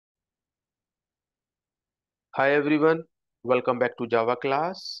Hi everyone, welcome back to Java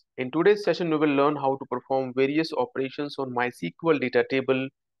class. In today's session, we will learn how to perform various operations on MySQL data table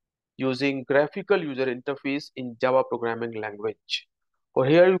using graphical user interface in Java programming language. For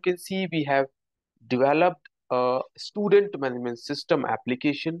here you can see we have developed a student management system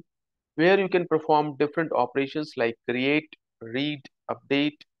application where you can perform different operations like create, read,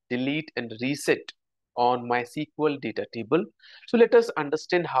 update, delete and reset on MySQL data table. So let us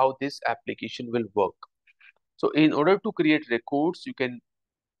understand how this application will work. So in order to create records, you can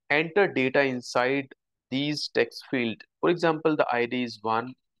enter data inside these text field. For example, the ID is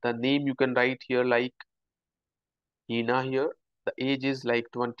 1, the name you can write here like Hina here, the age is like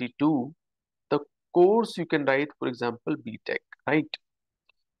 22, the course you can write for example BTech, right?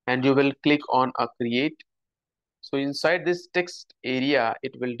 And you will click on a create. So inside this text area,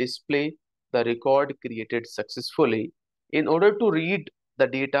 it will display the record created successfully. In order to read the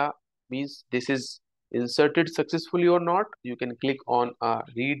data, means this is inserted successfully or not, you can click on a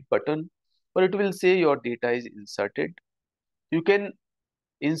read button, or it will say your data is inserted. You can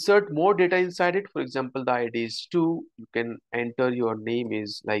insert more data inside it. For example, the ID is 2. You can enter your name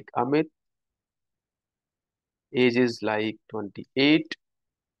is like Amit, age is like 28.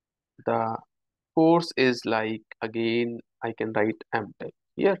 The course is like again I can write MTech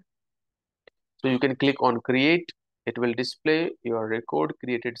here. So you can click on create, it will display your record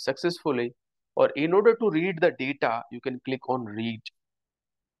created successfully. Or in order to read the data, you can click on read,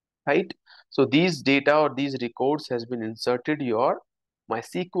 right? So these data or these records has been inserted your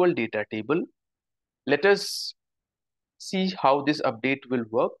MySQL data table. Let us see how this update will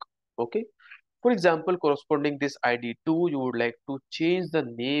work. Okay. For example, corresponding this ID2, you would like to change the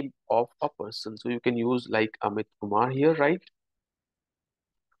name of a person. So you can use like Amit Kumar here, right?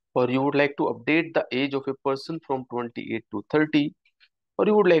 Or you would like to update the age of a person from 28 to 30, or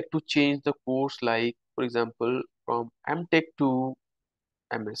you would like to change the course like for example from MTech to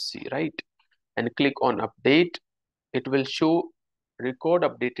MSc, right? And click on update, it will show record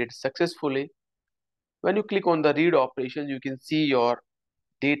updated successfully. When you click on the read operation, you can see your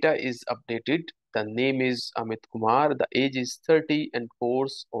data is updated, the name is Amit Kumar, the age is 30 and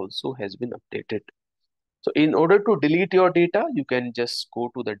course also has been updated. So in order to delete your data, you can just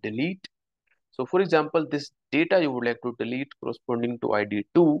go to the delete. So for example, this data you would like to delete corresponding to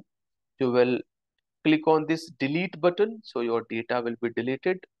ID2, you will click on this delete button, so your data will be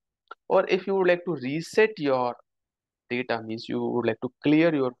deleted. Or if you would like to reset your data, means you would like to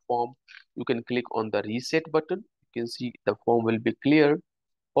clear your form, you can click on the reset button, you can see the form will be cleared.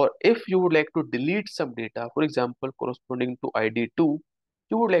 Or if you would like to delete some data, for example corresponding to ID2,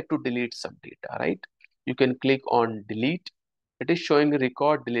 you would like to delete some data, right? You can click on delete, it is showing a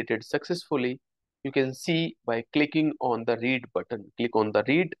record deleted successfully. You can see by clicking on the read button, click on the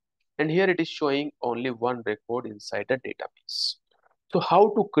read, and here it is showing only one record inside the database. So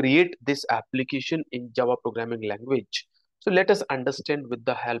how to create this application in Java programming language? So let us understand with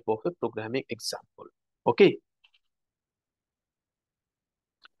the help of a programming example. Okay,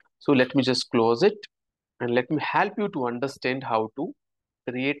 so let me just close it and let me help you to understand how to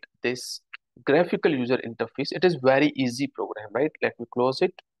create this graphical user interface. It is very easy program, right? Let me close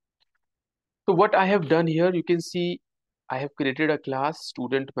it. So what I have done here, you can see I have created a class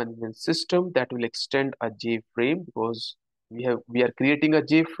student management system that will extend a JFrame, because we are creating a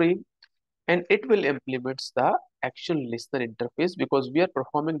JFrame, and it will implement the action listener interface because we are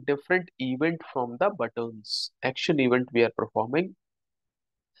performing different event from the buttons action event we are performing.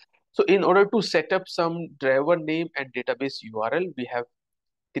 So in order to set up some driver name and database URL, we have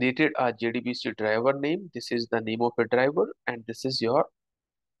created a JDBC driver name. This is the name of a driver and this is your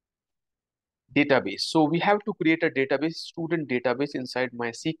database. So we have to create a database, student database inside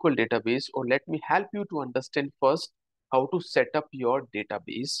MySQL database, or let me help you to understand first how to set up your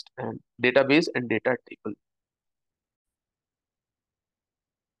database and data table.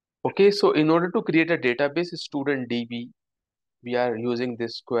 Okay, so in order to create a database student DB, we are using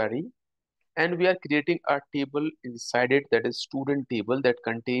this query and we are creating a table inside it, that is student table, that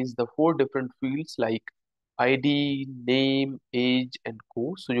contains the 4 different fields like ID, name, age and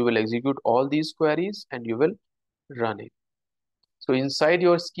course. So you will execute all these queries and you will run it. So inside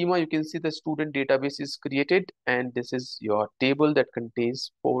your schema, you can see the student database is created and this is your table that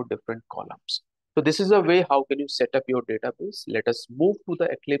contains 4 different columns. So this is a way how can you set up your database. Let us move to the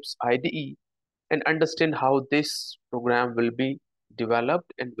Eclipse IDE and understand how this program will be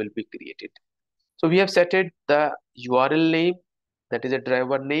developed and will be created. So we have set it the URL name, that is a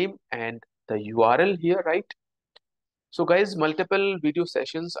driver name, and the URL here, right? So guys, multiple video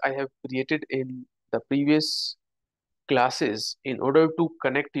sessions I have created in the previous classes. In order to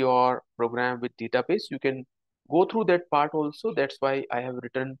connect your program with database, you can go through that part also. That's why I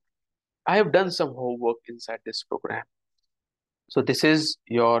have done some homework inside this program. So this is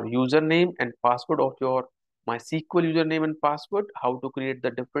your username and password of your MySQL username and password, how to create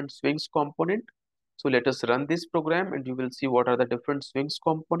the different swings component. So let us run this program and you will see what are the different swings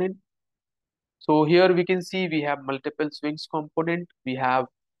component. So here we can see we have multiple swings component. We have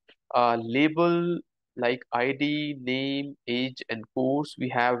a label like ID, name, age, and course. We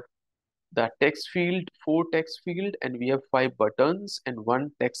have the text field, 4 text field, and we have 5 buttons and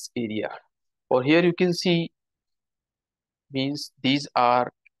 1 text area. Or here you can see means these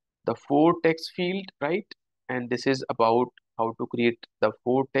are the 4 text field, right? And this is about how to create the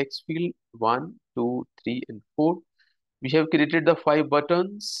 4 text field, 1, 2, 3, and 4. We have created the 5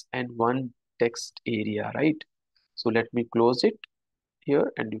 buttons and 1 text area, right? So let me close it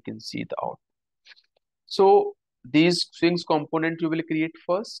here and you can see the output. So these swings component you will create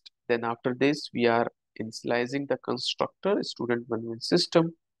first. Then after this, we are initializing the constructor student management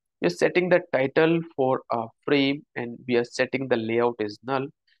system. We are setting the title for a frame and we are setting the layout is null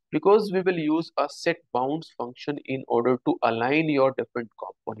because we will use a set bounds function in order to align your different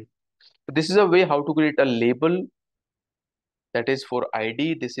components. So this is a way how to create a label, that is for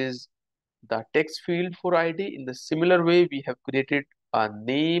ID. This is the text field for ID. In the similar way, we have created a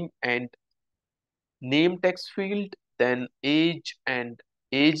name and name text field, then age and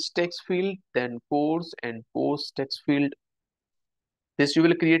age text field, then course and course text field. This you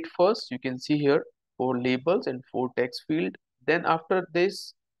will create first. You can see here 4 labels and 4 text field. Then after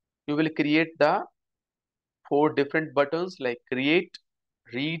this, you will create the 4 different buttons like create,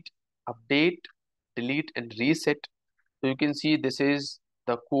 read, update, delete, and reset. So you can see this is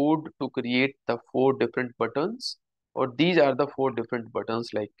the code to create the 4 different buttons, or these are the 4 different buttons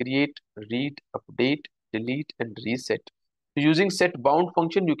like create, read, update, delete, and reset. So using set bound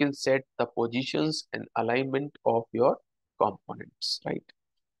function, you can set the positions and alignment of your components, right?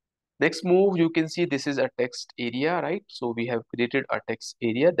 Next move, you can see this is a text area, right? So we have created a text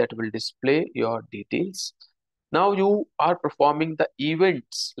area that will display your details. Now you are performing the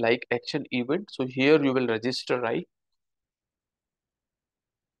events like action event. So here you will register, right?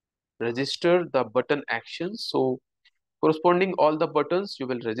 Register the button actions. So corresponding all the buttons, you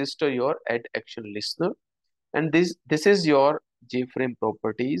will register your add action listener. And this is your JFrame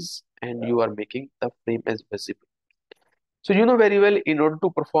properties and you are making the frame as visible. So you know very well, in order to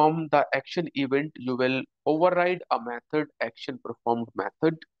perform the action event, you will override a method action performed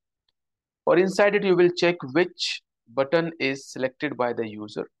method, or inside it you will check which button is selected by the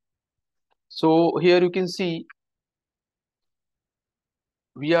user. So here you can see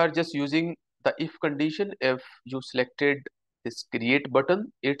we are just using the if condition. If you selected this create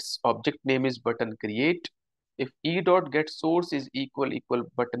button, its object name is button create. If e dot get source is equal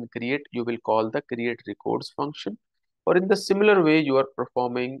button create, you will call the create records function. Or in the similar way, you are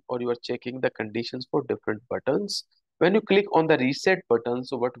performing or you are checking the conditions for different buttons. When you click on the reset button,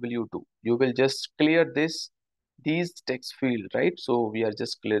 so what will you do? You will just clear these text field, right? So we are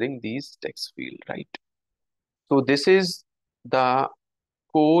just clearing these text field, right? So this is the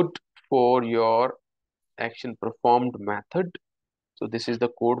code for your action performed method. So this is the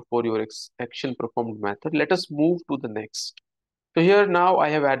code for your action performed method. Let us move to the next. So here now I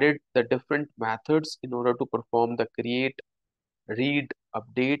have added the different methods in order to perform the create, read,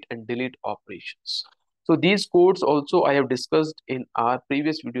 update, and delete operations. So these codes also I have discussed in our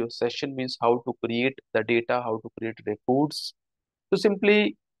previous video session, means how to create the data, how to create records. So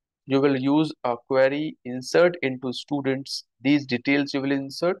simply you will use a query insert into students. These details you will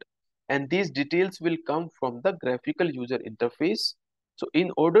insert and these details will come from the graphical user interface. So in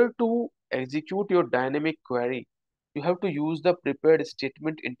order to execute your dynamic query, you have to use the prepared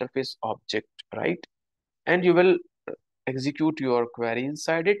statement interface object, right? And you will execute your query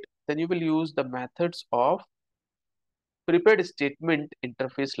inside it. Then you will use the methods of prepared statement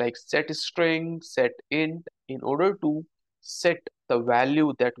interface like set string, set int in order to set the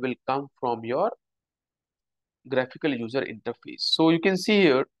value that will come from your graphical user interface. So you can see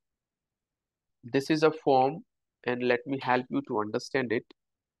here, this is a form and let me help you to understand it.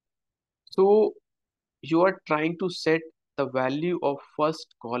 So you are trying to set the value of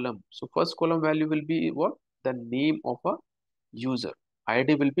first column. So first column value will be what? The name of a user.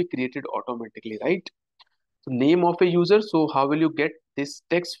 ID will be created automatically, right? So name of a user. So how will you get this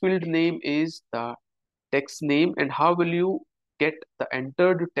text field name is the text name, and how will you get the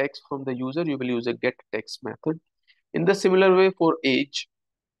entered text from the user? You will use a get text method. In the similar way for age,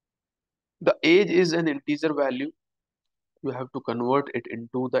 the age is an integer value. You have to convert it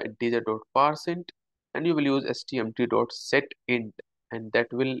into the integer dot parseInt, and you will use stmt dot set int, and that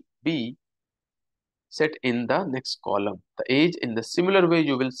will be set in the next column. The age, in the similar way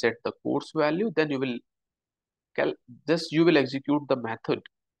you will set the course value, then you will you will execute the method.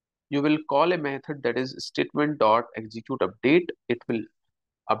 You will call a method that is statement dot execute update. It will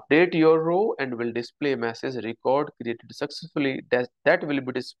update your row and will display a message record created successfully. That will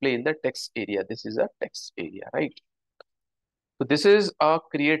be displayed in the text area. This is a text area, right? So this is a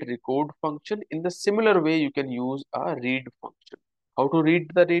create record function. In the similar way, you can use a read function. How to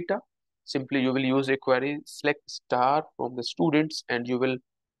read the data? Simply you will use a query, select star from the students, and you will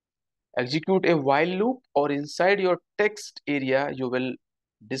execute a while loop, or inside your text area you will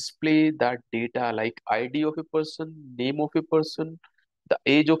display that data like ID of a person, name of a person, the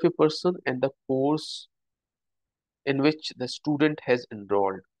age of a person, and the course in which the student has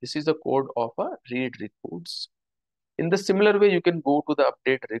enrolled. This is the code of a read records. In the similar way, you can go to the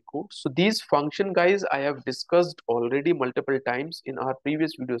update records. So these function, guys, I have discussed already multiple times in our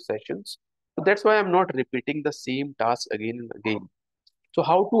previous video sessions. So that's why I'm not repeating the same task again and again. So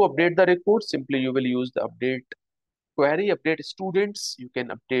how to update the record? Simply you will use the update query, update students. You can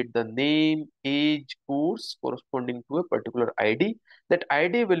update the name, age, course corresponding to a particular ID. That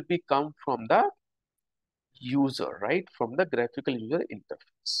ID will be come from the user, right? From the graphical user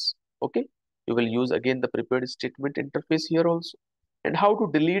interface. Okay. You will use again the prepared statement interface here also. And how to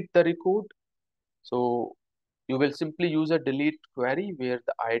delete the record? So you will simply use a delete query where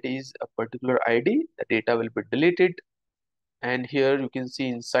the ID is a particular ID. The data will be deleted, and here you can see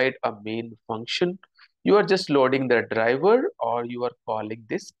inside a main function you are just loading the driver, or you are calling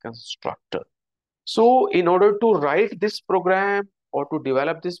this constructor. So in order to write this program or to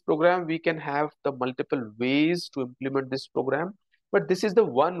develop this program, we can have the multiple ways to implement this program, but this is the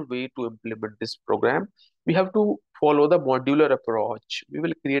one way to implement this program. We have to follow the modular approach. We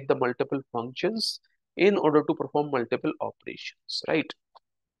will create the multiple functions in order to perform multiple operations, right?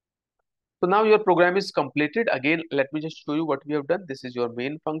 So now your program is completed. Again, let me just show you what we have done. This is your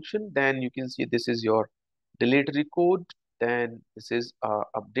main function. Then you can see this is your delete record. Then this is a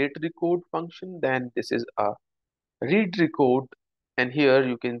update record function. Then this is a read record. And here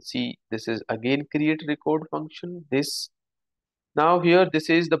you can see this is again create record function. This now here this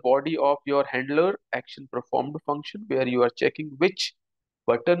is the body of your handler action performed function, where you are checking which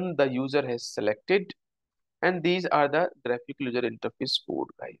button the user has selected, and these are the graphical user interface code,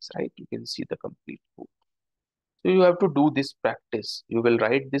 guys, right? You can see the complete code. So you have to do this practice. You will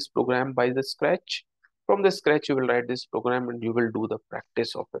write this program by the scratch. From the scratch, you will write this program and you will do the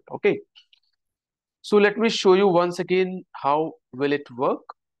practice of it. Okay. So let me show you once again how will it work.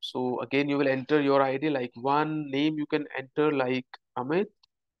 So again, you will enter your ID like one name. You can enter like Amit.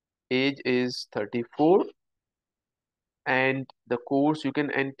 Age is 34, and the course you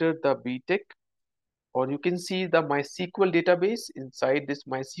can enter the BTech, or you can see the MySQL database. Inside this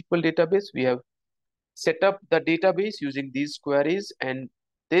MySQL database, we have set up the database using these queries, and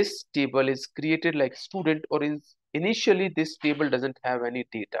this table is created like student, or initially this table doesn't have any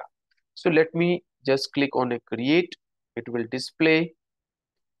data. So let me just click on a create. It will display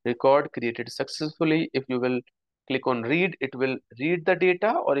record created successfully. If you will click on read, it will read the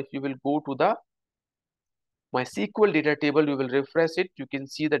data, or if you will go to the MySQL data table, you will refresh it, you can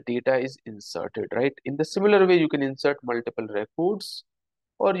see the data is inserted, right? In the similar way, you can insert multiple records,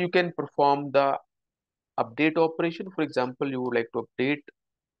 or you can perform the update operation. For example, you would like to update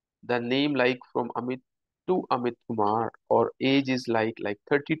the name like from Amit to Amit Kumar, or age is like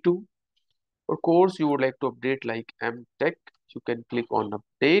 32. Or course you would like to update like MTech, you can click on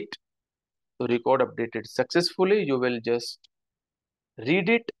update. So record updated successfully. You will just read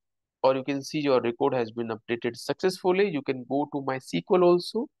it, or you can see your record has been updated successfully. You can go to MySQL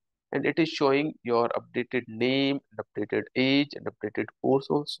also, and it is showing your updated name, and updated age, and updated course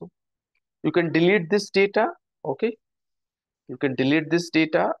also. You can delete this data. Okay, you can delete this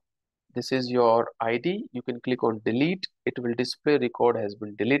data. This is your ID. You can click on delete. It will display record has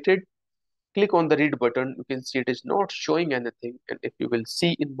been deleted. Click on the read button. You can see it is not showing anything. And if you will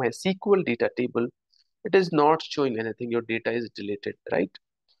see in MySQL data table, it is not showing anything. Your data is deleted, right?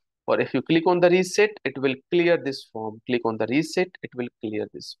 Or if you click on the reset, it will clear this form. Click on the reset, it will clear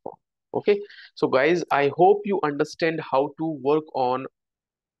this form. Okay. So guys, I hope you understand how to work on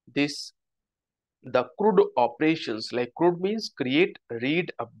this, the CRUD operations. Like CRUD means create,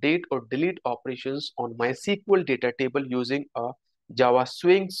 read, update, or delete operations on MySQL data table using a Java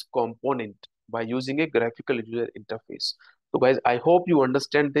Swings component by using a graphical user interface. So guys, I hope you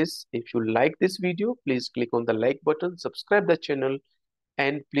understand this. If you like this video, please click on the like button, subscribe the channel,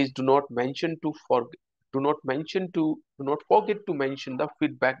 and please do not forget to mention the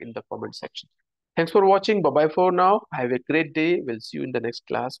feedback in the comment section. Thanks for watching. Bye bye for now. Have a great day. We'll see you in the next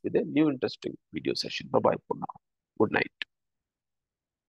class with a new interesting video session. Bye bye for now. Good night.